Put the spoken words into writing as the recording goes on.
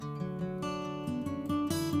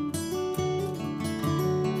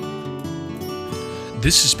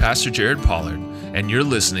This is Pastor Jared Pollard, and you're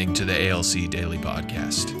listening to the ALC Daily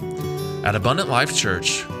Podcast. At Abundant Life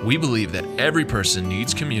Church, we believe that every person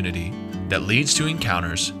needs community that leads to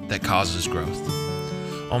encounters that causes growth.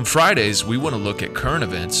 On Fridays, we want to look at current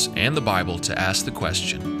events and the Bible to ask the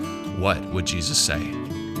question, what would Jesus say?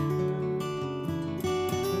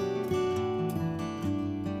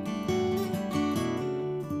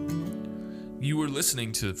 You are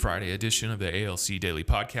listening to the Friday edition of the ALC Daily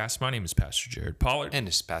Podcast. My name is Pastor Jared Pollard. And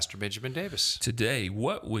it's Pastor Benjamin Davis. Today,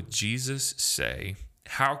 what would Jesus say?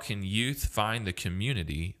 How can youth find the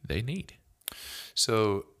community they need?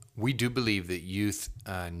 So we do believe that youth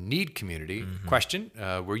need community. Question,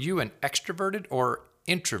 were you an extroverted or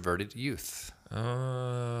introverted youth?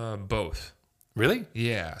 Both. Really?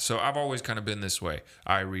 Yeah, so I've always kind of been this way.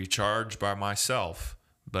 I recharge by myself,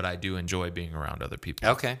 but I do enjoy being around other people.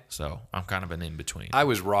 Okay. So I'm kind of an in-between. I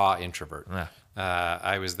was raw introvert. Yeah.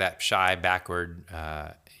 I was that shy, backward,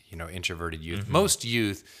 introverted youth. Most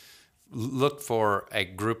youth look for a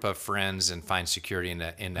group of friends and find security in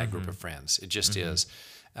that group of friends. It just is.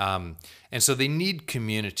 And so they need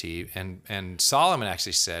community. And Solomon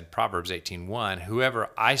actually said, Proverbs 18:1,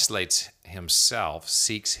 whoever isolates himself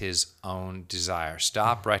seeks his own desire.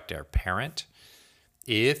 Stop right there. Parent,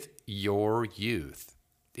 if your youth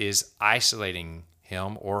is isolating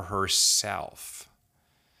him or herself,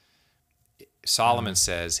 Solomon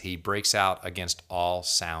says he breaks out against all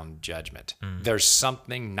sound judgment. There's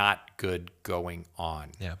something not good going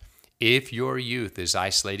on. Yeah. If your youth is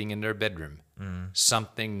isolating in their bedroom,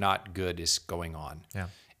 something not good is going on. Yeah.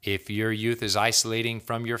 If your youth is isolating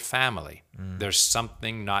from your family, there's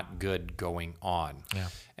something not good going on. Yeah.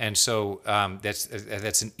 And so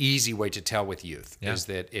that's an easy way to tell with youth, is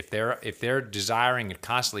that if they're desiring and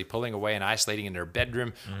constantly pulling away and isolating in their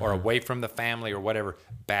bedroom or away from the family or whatever,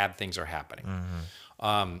 bad things are happening.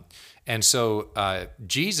 And so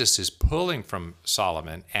Jesus is pulling from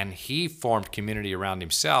Solomon, and he formed community around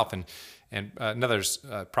himself. And another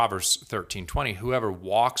Proverbs 13:20, whoever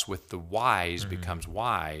walks with the wise becomes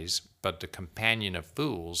wise, but the companion of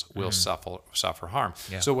fools will suffer harm.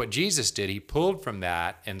 Yeah. So what Jesus did, he pulled from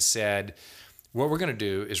that and said, what we're going to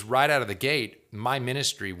do is right out of the gate, my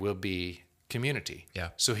ministry will be community. Yeah.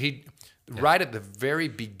 So right at the very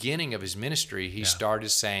beginning of his ministry, he started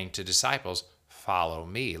saying to disciples, follow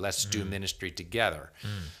me. Let's do ministry together.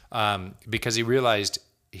 Because he realized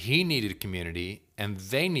he needed a community and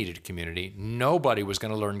they needed a community. Nobody was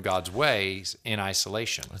going to learn God's ways in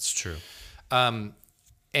isolation. That's true.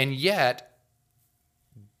 And yet,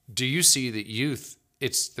 do you see that youth,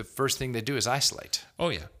 it's the first thing they do is isolate? Oh,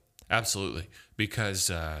 yeah, absolutely. Because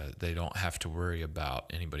they don't have to worry about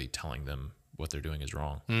anybody telling them what they're doing is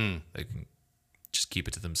wrong. They can just keep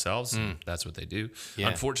it to themselves, and that's what they do. Yeah.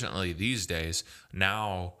 Unfortunately, these days,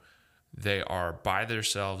 now they are by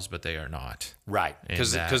themselves, but they are not. Right,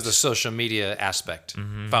 because that- the social media aspect,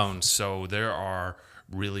 phones. So there are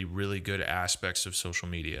really, really good aspects of social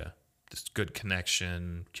media. It's good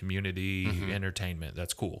connection, community, entertainment.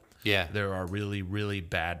 That's cool. Yeah. There are really, really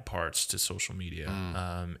bad parts to social media.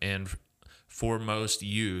 And for most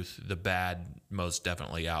youth, the bad most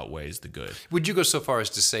definitely outweighs the good. Would you go so far as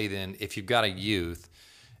to say then, if you've got a youth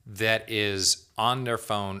that is on their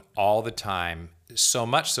phone all the time, so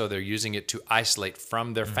much so they're using it to isolate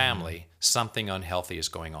from their family, something unhealthy is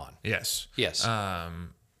going on? Yes. Yes.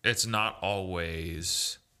 It's not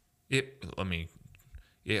always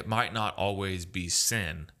it might not always be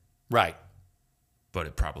sin, Right. but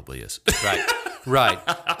it probably is. Right.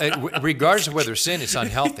 Regardless of whether sin, it's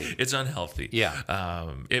unhealthy. It's unhealthy.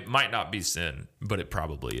 Yeah. It might not be sin, but it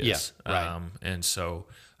probably is. Yeah, right. And so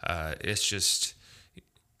it's just,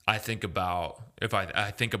 I think about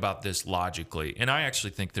this logically, and I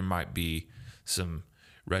actually think there might be some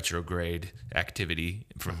retrograde activity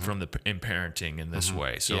from in parenting in this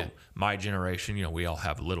way. So my generation, we all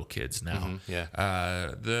have little kids now.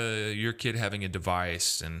 Your kid having a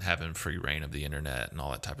device and having free reign of the internet and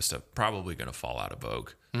all that type of stuff probably going to fall out of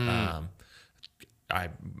vogue.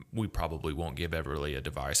 We probably won't give Everly a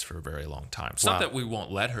device for a very long time. It's not that we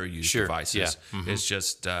won't let her use devices. Yeah. It's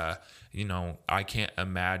just I can't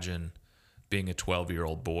imagine being a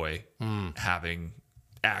 12-year-old boy having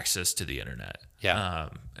access to the internet. Yeah.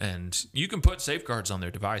 And you can put safeguards on their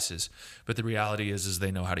devices, but the reality is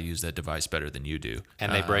they know how to use that device better than you do.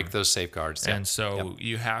 And they break those safeguards. And so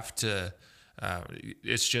you have to,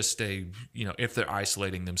 it's just if they're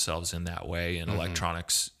isolating themselves in that way and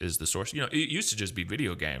electronics is the source, it used to just be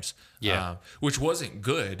video games, which wasn't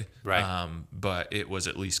good, Right. But it was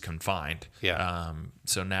at least confined. Yeah.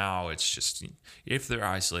 So now it's just, if they're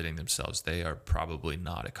isolating themselves, they are probably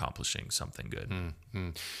not accomplishing something good.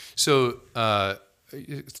 So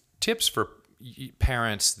tips for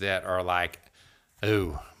parents that are like,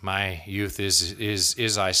 oh, my youth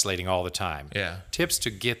is isolating all the time. Yeah. Tips to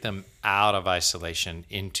get them out of isolation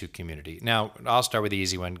into community. Now, I'll start with the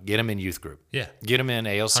easy one. Get them in youth group. Yeah. Get them in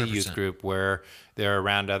ALC 100%. youth group where they're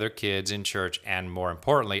around other kids in church, and more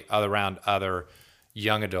importantly, around other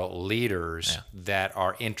young adult leaders that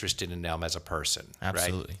are interested in them as a person.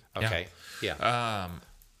 Absolutely. Right? Okay. Yeah.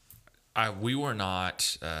 We were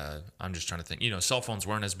not, I'm just trying to think, cell phones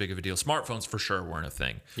weren't as big of a deal. Smartphones for sure weren't a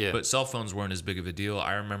thing, but cell phones weren't as big of a deal.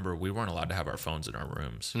 I remember we weren't allowed to have our phones in our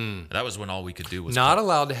rooms. That was when all we could do was not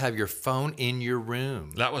allowed to have your phone in your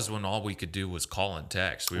room. That was when all we could do was call and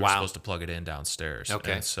text. We were supposed to plug it in downstairs.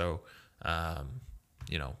 Okay. And so,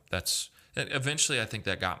 eventually I think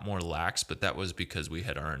that got more lax, but that was because we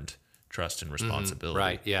had earned trust and responsibility.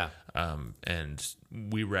 Right. Yeah. And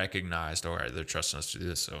we recognized, all right, they're trusting us to do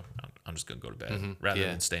this, so I'm just going to go to bed rather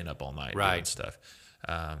than staying up all night doing stuff.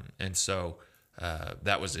 And so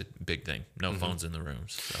that was a big thing. No phones in the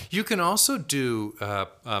rooms. So. You can also do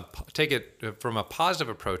take it from a positive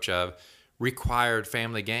approach of required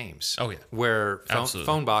family games. Oh, yeah. Where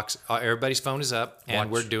phone box, everybody's phone is up, and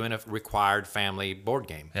we're doing a required family board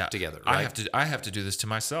game together. Right? I have to do this to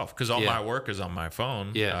myself because all my work is on my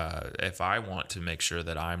phone. Yeah. If I want to make sure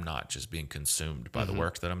that I'm not just being consumed by the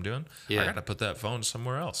work that I'm doing, I got to put that phone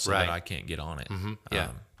somewhere else so that I can't get on it.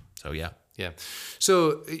 Yeah.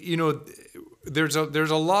 So, there's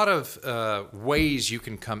a lot of ways you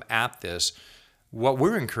can come at this. What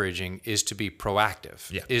we're encouraging is to be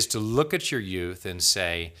proactive, is to look at your youth and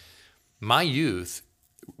say, my youth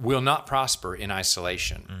will not prosper in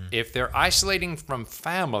isolation. If they're isolating from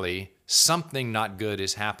family, something not good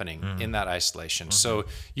is happening in that isolation. So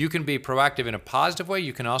you can be proactive in a positive way.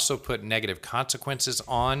 You can also put negative consequences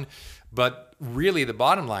on. But really the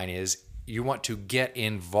bottom line is you want to get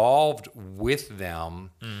involved with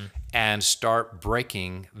them and start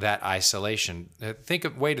breaking that isolation.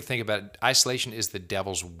 Way to think about it, isolation is the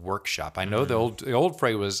devil's workshop. I know the old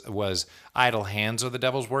phrase was idle hands are the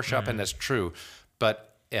devil's workshop, and that's true.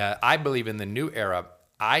 But I believe in the new era,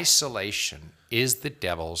 isolation is the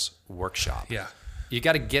devil's workshop. Yeah. You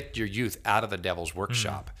got to get your youth out of the devil's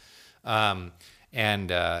workshop. And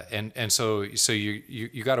so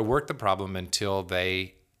you got to work the problem until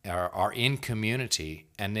they are in community,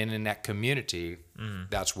 and then in that community,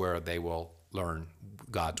 that's where they will learn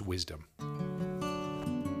God's wisdom.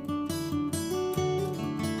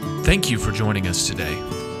 Thank you for joining us today.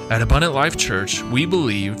 At Abundant Life Church, we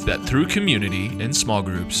believe that through community in small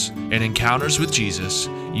groups and encounters with Jesus,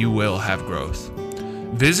 you will have growth.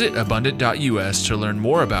 Visit abundant.us to learn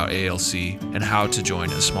more about ALC and how to join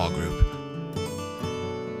a small group.